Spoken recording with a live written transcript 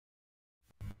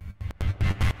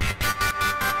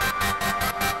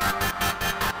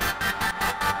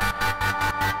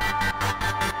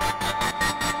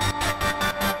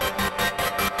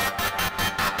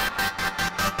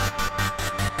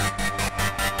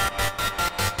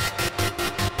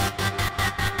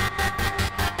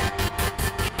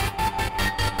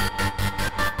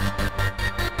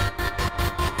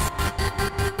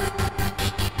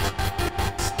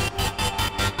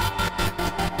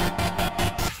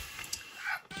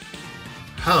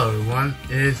Hello everyone,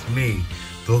 it is me,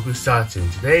 Goku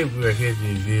Satsu. Today we are here to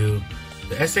review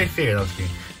the SA figure. No,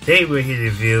 today we're here to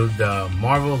review the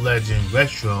Marvel Legends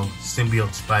Retro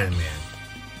Symbiote Spider-Man.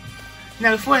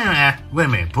 Now before I ask, wait a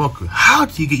minute, Goku, how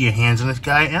did you get your hands on this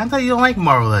guy? And I thought you don't like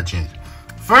Marvel Legends.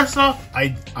 First off,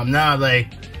 I'm not like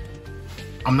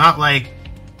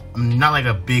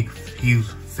a big huge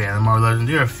fan of Marvel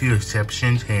Legends. There are a few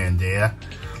exceptions here and there.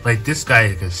 Like this guy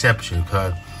is an exception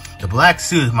because the black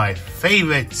suit is my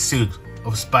favorite suit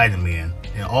of Spider-Man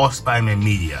in all Spider-Man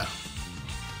media.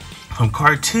 From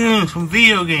cartoons, from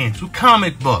video games, from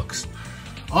comic books,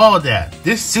 all that.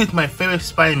 This suit's my favorite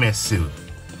Spider-Man suit.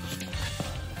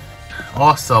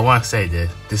 Also, I want to say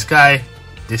this guy's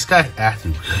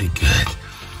actually really good,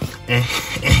 and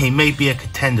he may be a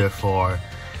contender for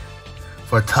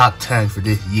top 10 for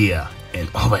this year. And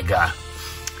oh my god,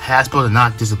 Hasbro did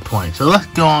not disappoint. So let's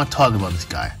go on talking about this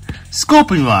guy.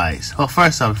 Scoping wise, well,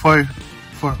 first off,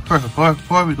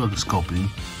 before we go to scoping,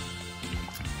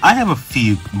 I have a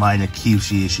few minor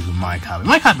QC issues with my copy.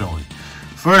 My copy only.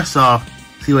 First off,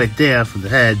 see right there for the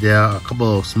head, there are a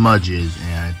couple of smudges,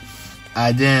 and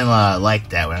I didn't like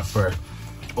that when I first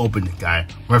opened the guy.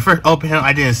 When I first opened him,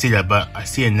 I didn't see that, but I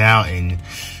see it now, and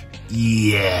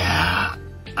yeah,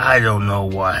 I don't know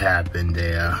what happened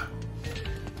there.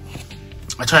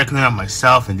 I tried to clean it up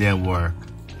myself and it didn't work.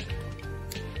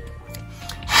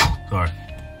 Sorry.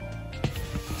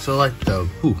 So like the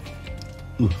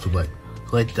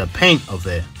like the paint of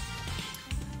it,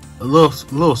 a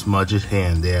little smudges here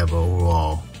and there, but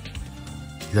overall,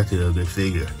 he's actually a good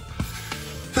figure.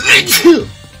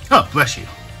 Oh, bless you.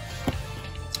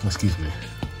 Excuse me.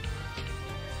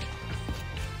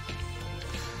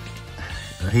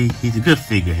 He's a good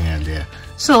figure here and there.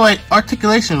 So like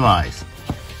articulation wise,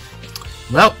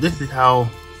 this is how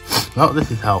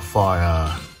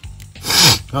far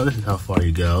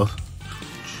you go.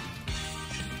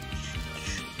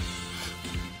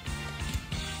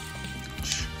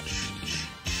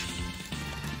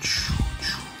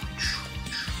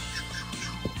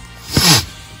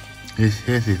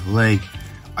 Here's his leg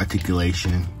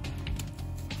articulation.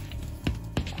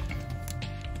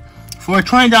 For a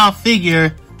 $20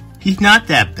 figure, he's not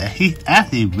that bad. He's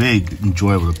actually really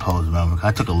enjoyable to pose around.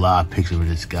 I took a lot of pictures of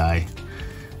this guy.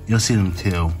 You'll see them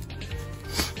too.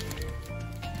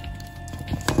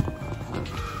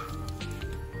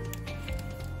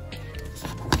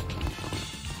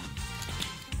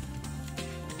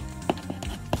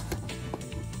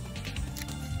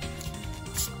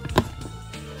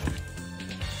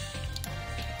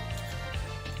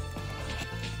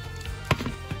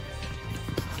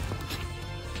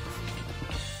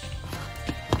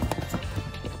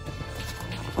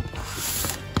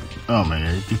 Oh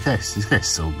man, this guy's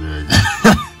so good.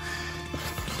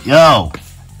 Yo,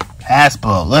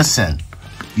 Hasbro, listen,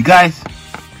 you guys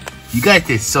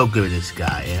did so good with this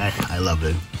guy, and I love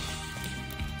it.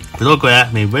 But don't go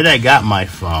ask me where I got mine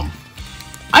from.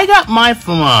 I got mine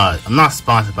from I'm not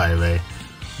sponsored by the way,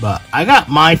 but I got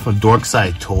mine from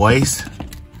Dorkside Toys.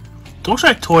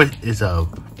 Dorkside Toys is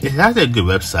actually a good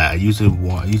website. I use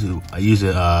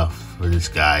it for this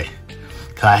guy.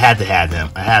 I had to have him.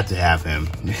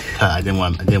 I didn't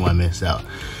want to miss out.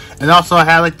 And also, I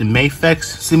had like the Mayfex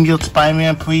Symbiote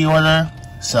Spider-Man pre-order,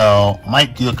 so I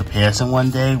might do a comparison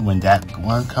one day when that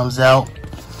one comes out.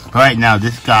 But right now,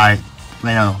 this guy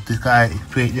is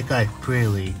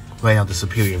clearly right now the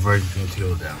superior version between the two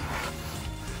of them.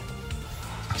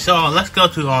 So let's go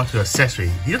on to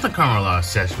accessories. He doesn't come with a lot of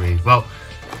accessories. Well,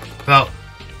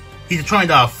 he's a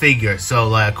 $20 figure, so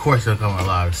like of course he'll come with a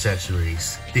lot of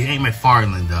accessories. They ain't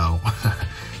McFarlane though.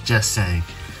 Just saying.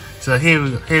 So here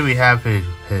we have his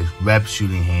web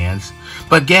shooting hands.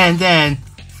 But again, then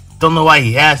don't know why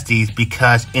he has these,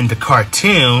 because in the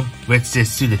cartoon, which this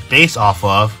suit is based off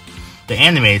of, the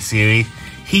animated series,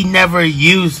 he never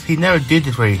did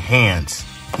this for his hands.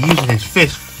 He uses his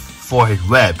fist for his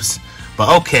webs. But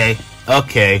okay,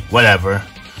 whatever.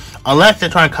 Unless they're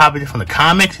trying to copy it from the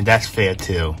comics, and that's fair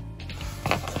too.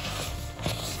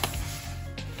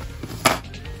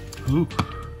 Ooh.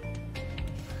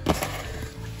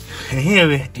 And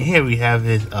here we have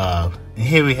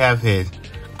his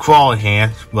crawling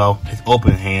hands, well, his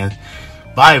open hands.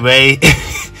 By the way,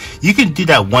 you can do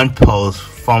that one pose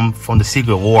from the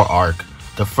Secret War arc,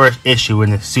 the first issue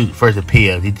when the suit first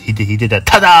appeared. He did that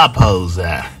ta-da pose.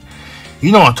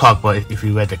 You know what I'm talking about if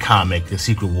you read the comic, the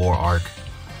Secret War arc.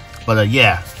 But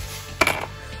yeah,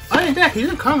 other than that, he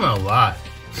doesn't come a lot.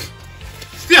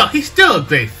 Still, he's still a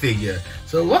great figure.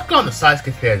 So let's go on the size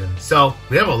comparison. So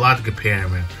we have a lot to compare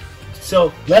him with.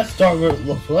 So let's start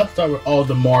with all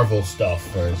the Marvel stuff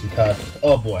first, because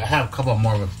oh boy, I have a couple of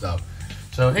Marvel stuff.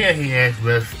 So here he is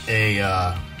with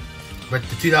with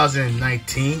the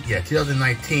 2019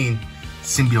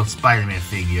 Symbiote Spider-Man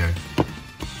figure.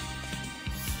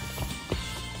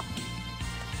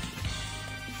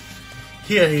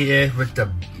 Here he is with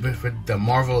the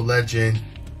Marvel Legend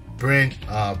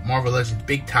Marvel Legend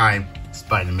Big Time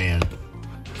Spider-Man.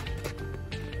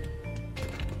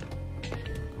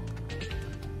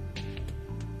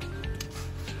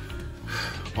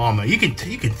 Oh man, you can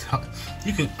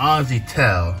honestly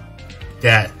tell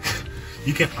that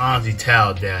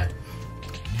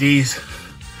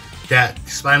that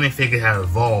Spider-Man figures have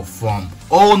evolved from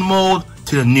old mold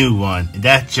to the new one, and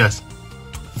that's just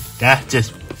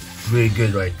really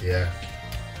good right there.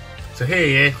 So here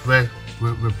he is with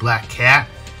Black Cat,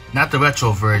 not the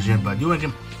retro version, but doing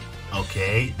him.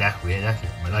 Okay, that's weird. That's it.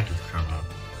 I like it to turn on.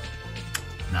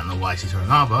 Not know why she's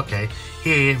turning on, but okay.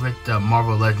 Here he is with the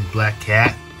Marvel Legends Black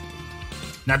Cat.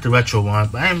 Not the retro one,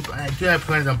 but I do have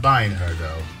plans on buying her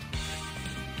though.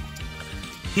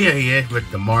 Here he is with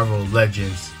the Marvel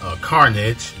Legends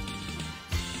Carnage.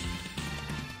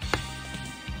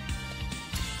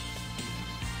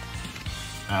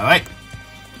 All right.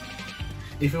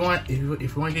 If you want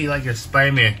to get like your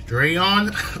Spider-Man 3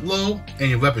 on low and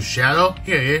your Web of Shadow,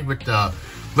 here he is with the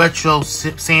retro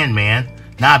Sandman.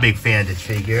 Not a big fan of this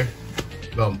figure.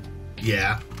 Well,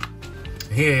 yeah.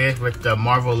 Here he is with the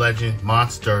Marvel Legend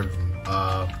Monster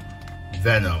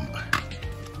Venom.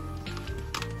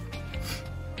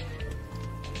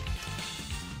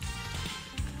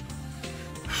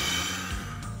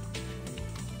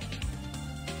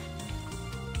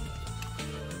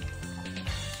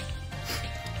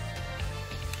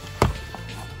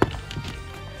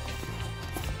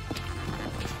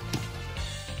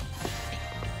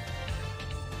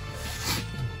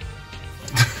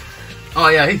 Oh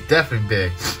yeah, he's definitely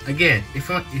big. Again, if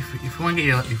you want to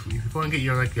get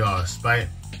your like your Spider,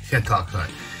 can't talk sorry.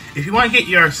 If you want to get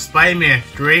your Spider-Man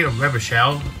 3 or Web of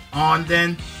Shadow on,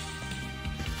 then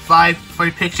 5 for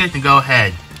your pictures, then go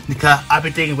ahead. Because I've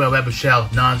been thinking about Web of Shadow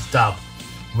non-stop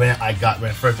when I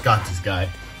first got this guy.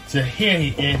 So here he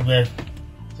is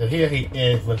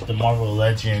with the Marvel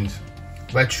Legends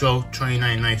Retro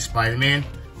 2099 Spider-Man.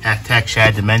 Hashtag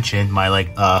Shad Dimension,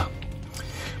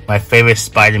 my favorite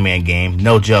Spider-Man game.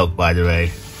 No joke, by the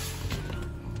way.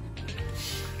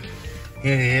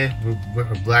 Here he is with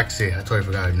her Black Sea. I totally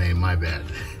forgot her name, my bad.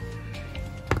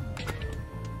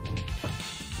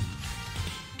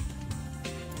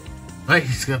 Right,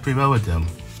 he's got pretty well with them.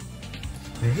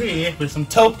 And here he is with some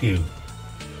Toku.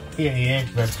 Here he is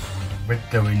with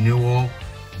the renewal,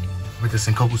 with the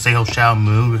Senkoku Seiho Shadow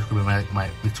Moon, which could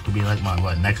be like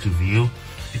my next review.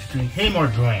 It's between him or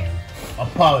Grand. I'll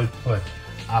probably put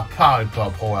a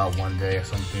poll out one day or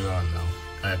something. I don't know.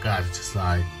 I gotta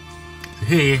decide. So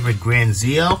here he is with Grand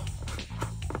Zeo.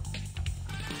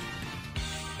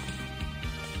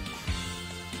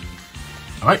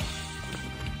 Alright.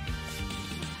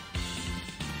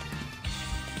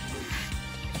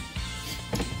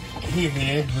 Here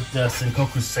he is with the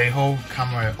Senkoku Seiho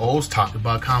Kamara O's talked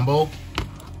about combo.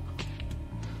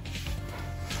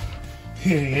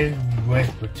 Here he is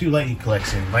with 2 Lightning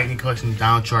Collection. Lightning Collection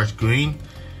Downcharge Green.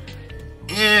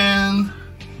 And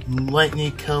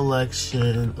Lightning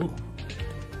Collection. Ooh.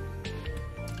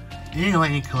 And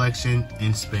Lightning Collection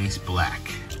in Space Black.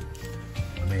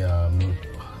 Let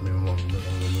me move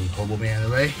Hobo Man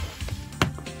away.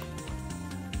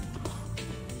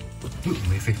 Ooh, let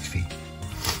me fix his feet.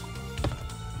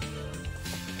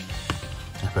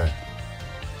 Okay.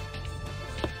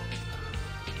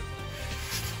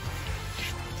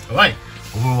 Alright,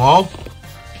 overall,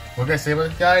 what can I say about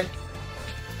this guy?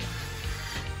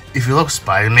 If you love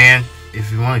Spider-Man,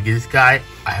 if you want to get this guy,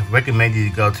 I recommend you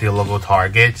to go to your local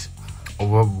Target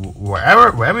or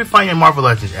wherever you find your Marvel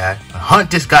Legends at, and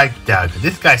hunt this guy down, because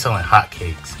this guy's selling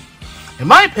hotcakes. In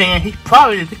my opinion, he's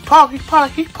probably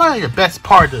the best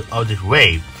part of this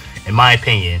wave. In my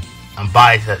opinion, I'm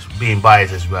being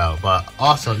biased as well. But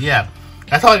also, yeah,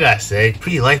 that's all I gotta say.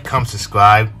 Please like, comment,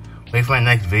 subscribe. Wait for my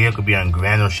next video. Could be on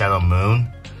Grand or Shadow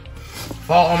Moon.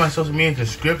 Follow all my social media in the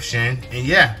description. And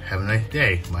yeah, have a nice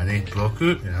day. My name's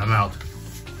Broku, and I'm out.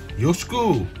 Yo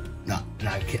school. No,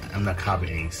 I can't. I'm not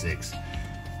copying 86.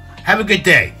 Have a good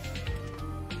day.